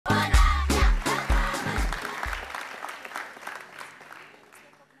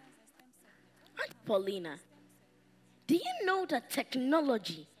Paulina. Do you know that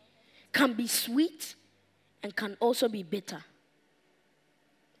technology can be sweet and can also be bitter?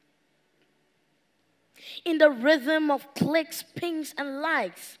 In the rhythm of clicks, pings, and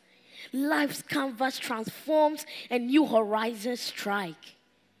likes, life's canvas transforms and new horizons strike.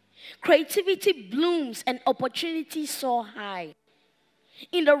 Creativity blooms and opportunities soar high.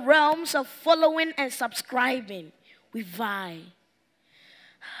 In the realms of following and subscribing, we vie.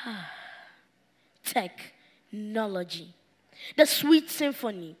 Technology, the sweet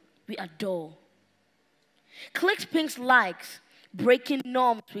symphony we adore. Clicks, pings, likes, breaking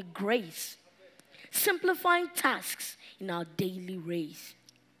norms with grace, simplifying tasks in our daily race.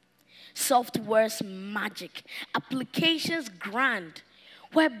 Software's magic, applications grand,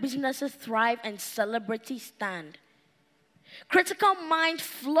 where businesses thrive and celebrities stand. Critical minds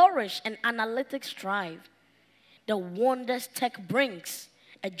flourish and analytics thrive. The wonders tech brings,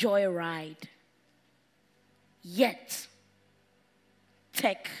 a joyride. Yet,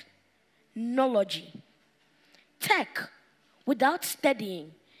 technology, tech without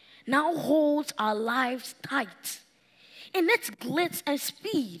studying, now holds our lives tight. In its glitz and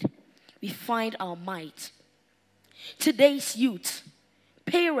speed, we find our might. Today's youth,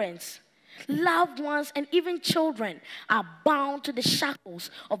 parents, loved ones, and even children are bound to the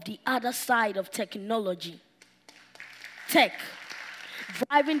shackles of the other side of technology. Tech,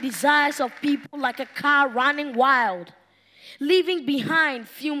 driving desires of people like a car running wild, leaving behind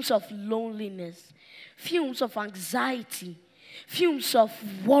fumes of loneliness, fumes of anxiety, fumes of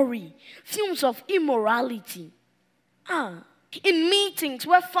worry, fumes of immorality. In meetings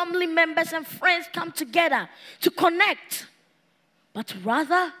where family members and friends come together to connect, but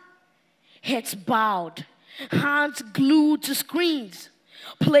rather heads bowed, hands glued to screens,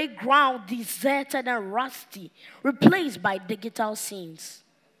 playground deserted and rusty, replaced by digital scenes.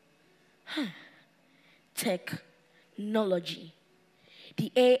 Technology,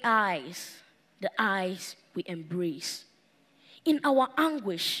 the AIs, the eyes we embrace. In our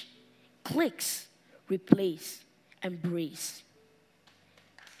anguish, clicks, replace, embrace.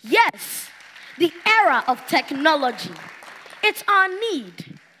 Yes, the era of technology. It's our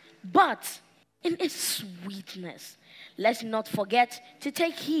need, but in its sweetness, let's not forget to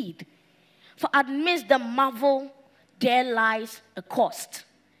take heed. For amidst the marvel, there lies a cost.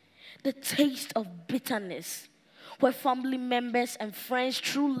 The taste of bitterness, where family members and friends'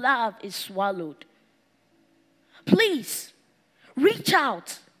 true love is swallowed. Please, reach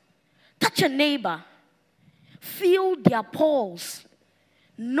out, touch a neighbor, feel their pulse,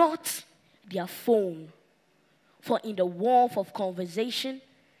 not their phone. For in the warmth of conversation,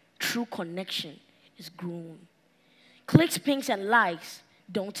 true connection is grown. Clicks, pings, and likes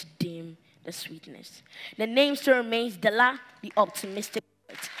don't dim the sweetness. The name still remains Dela, the optimistic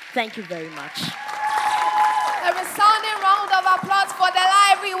poet. Thank you very much. A resounding round of applause for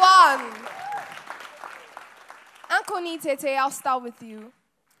Dela, everyone. Uncle Nitete, I'll start with you.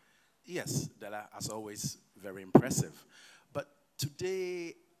 Yes, Dela, as always, very impressive. But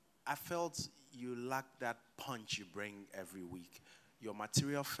today, I felt you lacked that punch you bring every week. Your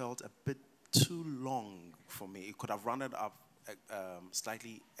material felt a bit too long for me. It could have rounded up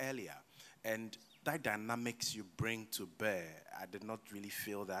slightly earlier. And that dynamics you bring to bear, I did not really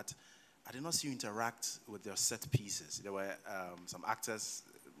feel that. I did not see you interact with your set pieces. There were some actors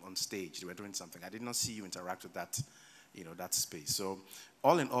on stage. They were doing something. I did not see you interact with that, that space. So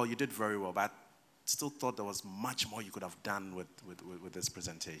all in all, you did very well. But I still thought there was much more you could have done with this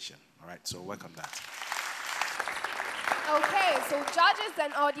presentation. All right, so work on that. Okay, so judges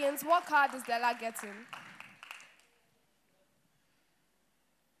and audience, what card is Dela getting?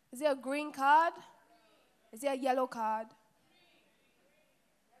 Is it a green card? Is it a yellow card?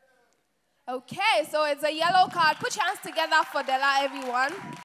 Okay, so it's a yellow card. Put your hands together for Dela, everyone.